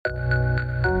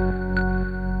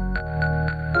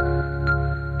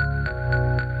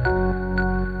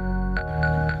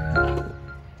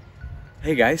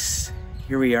Hey guys,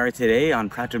 here we are today on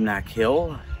Pratumnak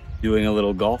Hill doing a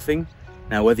little golfing.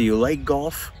 Now whether you like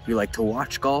golf, you like to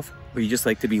watch golf, or you just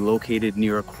like to be located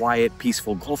near a quiet,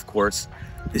 peaceful golf course,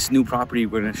 this new property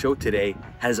we're going to show today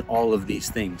has all of these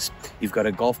things. You've got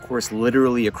a golf course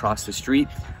literally across the street.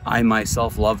 I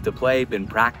myself love to play, been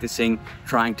practicing,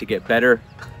 trying to get better,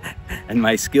 and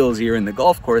my skills here in the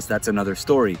golf course, that's another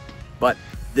story. But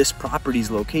this property's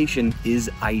location is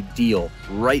ideal,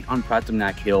 right on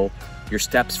Pratumnak Hill. Your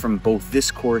steps from both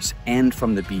this course and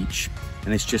from the beach,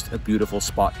 and it's just a beautiful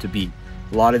spot to be.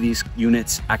 A lot of these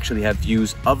units actually have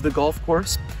views of the golf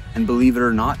course, and believe it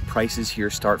or not, prices here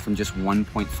start from just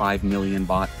 1.5 million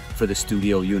baht for the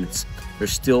studio units.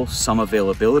 There's still some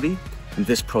availability, and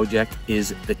this project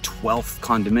is the 12th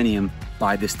condominium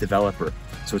by this developer.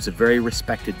 So it's a very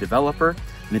respected developer,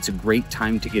 and it's a great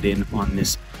time to get in on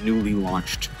this newly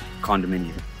launched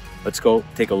condominium. Let's go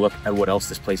take a look at what else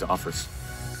this place offers.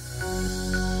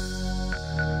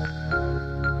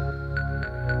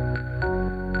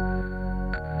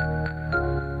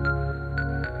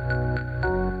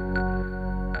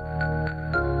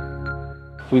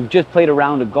 We've just played a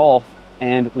round of golf,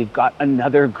 and we've got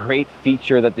another great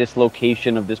feature that this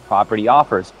location of this property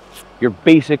offers. You're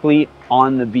basically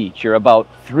on the beach. You're about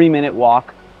 3-minute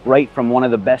walk right from one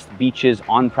of the best beaches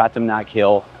on Pratumnak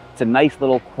Hill. It's a nice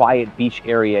little quiet beach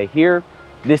area here.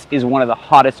 This is one of the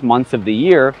hottest months of the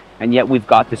year, and yet we've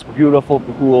got this beautiful,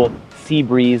 cool sea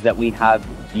breeze that we have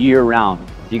year round.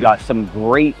 You got some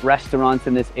great restaurants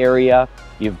in this area.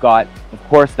 You've got, of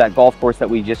course, that golf course that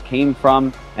we just came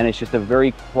from, and it's just a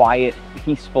very quiet,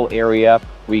 peaceful area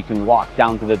where you can walk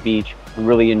down to the beach and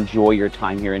really enjoy your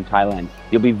time here in Thailand.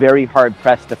 You'll be very hard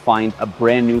pressed to find a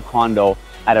brand new condo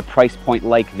at a price point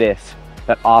like this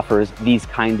that offers these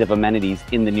kinds of amenities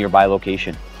in the nearby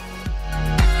location.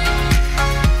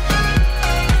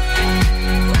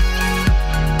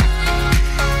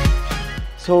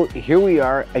 So here we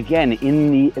are again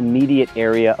in the immediate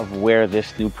area of where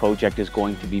this new project is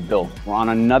going to be built. We're on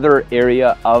another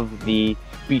area of the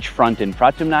beachfront in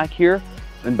Pratumnak here,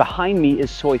 and behind me is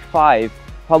Soi 5,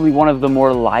 probably one of the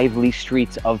more lively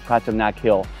streets of Pratumnak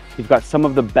Hill. You've got some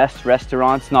of the best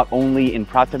restaurants, not only in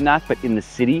Pratumnak, but in the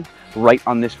city, right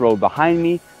on this road behind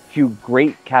me. A few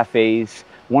great cafes,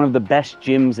 one of the best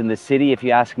gyms in the city, if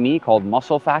you ask me, called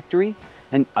Muscle Factory,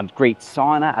 and a great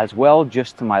sauna as well,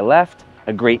 just to my left.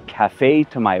 A great cafe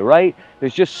to my right.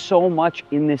 There's just so much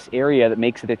in this area that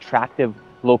makes it an attractive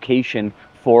location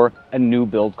for a new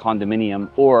build condominium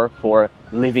or for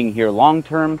living here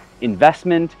long-term,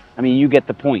 investment. I mean, you get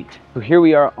the point. So here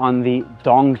we are on the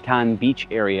Dongtan Beach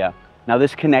area. Now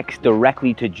this connects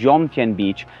directly to Jomtien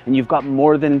Beach, and you've got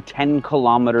more than 10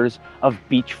 kilometers of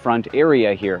beachfront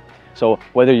area here. So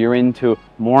whether you're into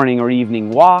morning or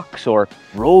evening walks or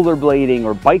rollerblading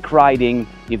or bike riding,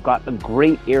 you've got a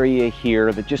great area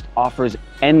here that just offers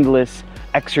endless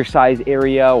exercise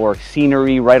area or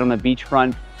scenery right on the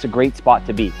beachfront. It's a great spot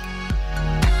to be.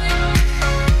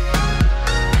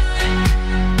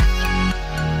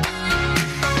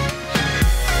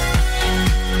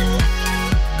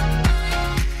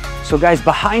 So guys,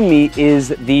 behind me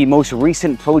is the most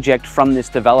recent project from this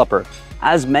developer.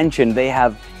 As mentioned, they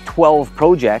have 12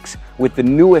 projects, with the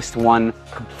newest one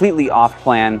completely off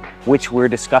plan, which we're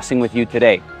discussing with you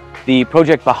today. The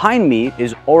project behind me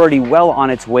is already well on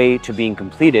its way to being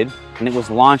completed, and it was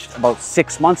launched about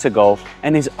 6 months ago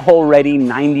and is already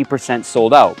 90%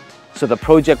 sold out. So the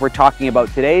project we're talking about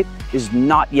today is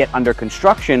not yet under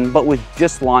construction, but was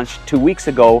just launched 2 weeks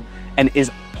ago and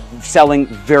is selling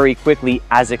very quickly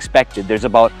as expected. There's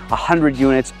about 100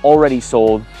 units already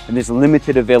sold, and there's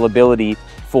limited availability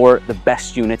for the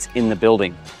best units in the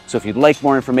building. So if you'd like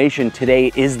more information,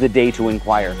 today is the day to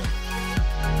inquire.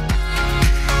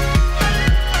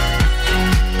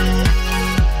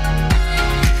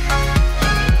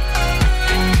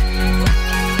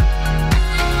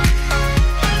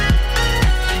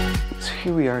 So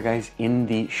here we are, guys, in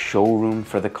the showroom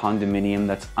for the condominium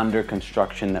that's under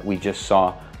construction that we just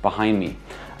saw behind me.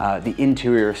 The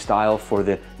interior style for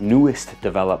the newest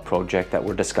developed project that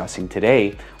we're discussing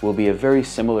today will be a very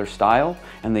similar style,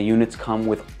 and the units come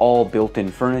with all built-in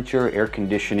furniture, air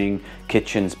conditioning,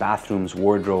 kitchens, bathrooms,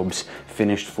 wardrobes,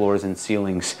 finished floors and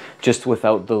ceilings, just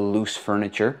without the loose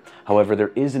furniture. However,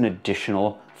 there is an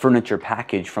additional furniture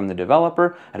package from the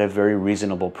developer at a very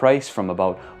reasonable price, from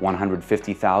about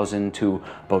 150,000 to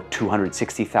about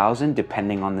 260,000,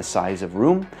 depending on the size of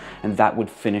room, and that would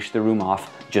finish the room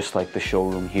off just like the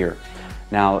showroom here.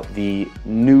 Now, the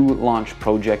new launch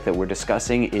project that we're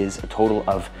discussing is a total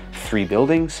of 3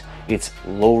 buildings. It's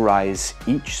low-rise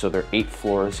each, so they're 8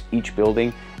 floors each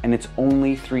building, and it's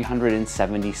only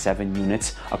 377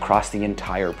 units across the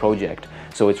entire project.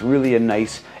 So it's really a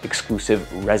nice,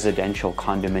 exclusive residential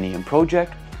condominium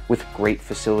project with great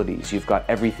facilities. You've got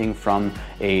everything from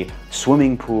a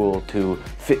swimming pool to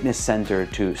fitness center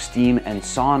to steam and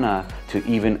sauna to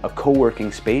even a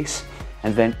co-working space.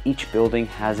 And then each building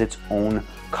has its own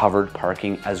covered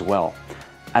parking as well.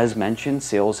 As mentioned,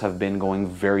 sales have been going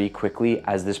very quickly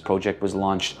as this project was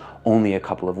launched only a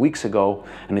couple of weeks ago,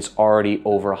 and it's already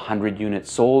over 100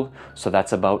 units sold. So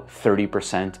that's about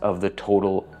 30% of the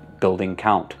total building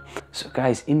count. So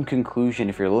guys, in conclusion,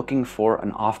 if you're looking for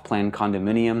an off-plan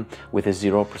condominium with a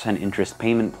 0% interest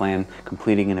payment plan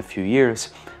completing in a few years,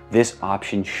 this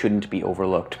option shouldn't be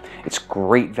overlooked. It's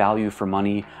great value for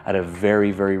money at a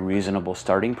very, very reasonable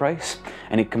starting price,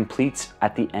 and it completes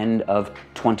at the end of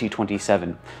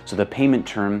 2027. So the payment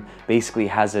term basically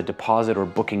has a deposit or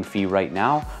booking fee right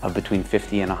now of between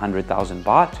 50 and 100,000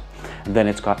 baht. And then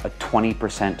it's got a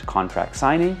 20% contract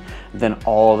signing. Then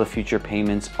all the future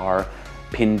payments are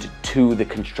pinned to the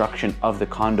construction of the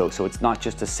condo. So it's not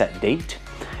just a set date.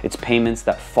 It's payments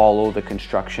that follow the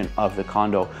construction of the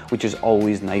condo, which is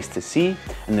always nice to see,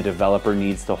 and the developer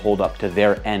needs to hold up to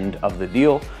their end of the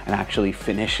deal and actually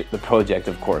finish the project,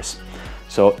 of course.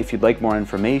 So if you'd like more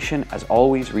information, as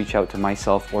always, reach out to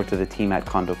myself or to the team at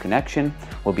Condo Connection.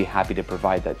 We'll be happy to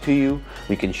provide that to you.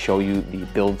 We can show you the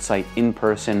build site in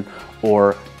person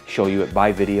or show you it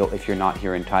by video if you're not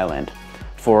here in Thailand.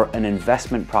 For an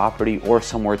investment property or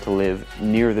somewhere to live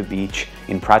near the beach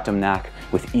in Pratumnak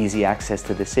with easy access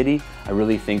to the city, I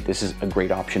really think this is a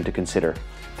great option to consider.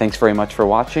 Thanks very much for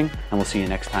watching, and we'll see you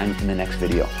next time in the next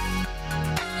video.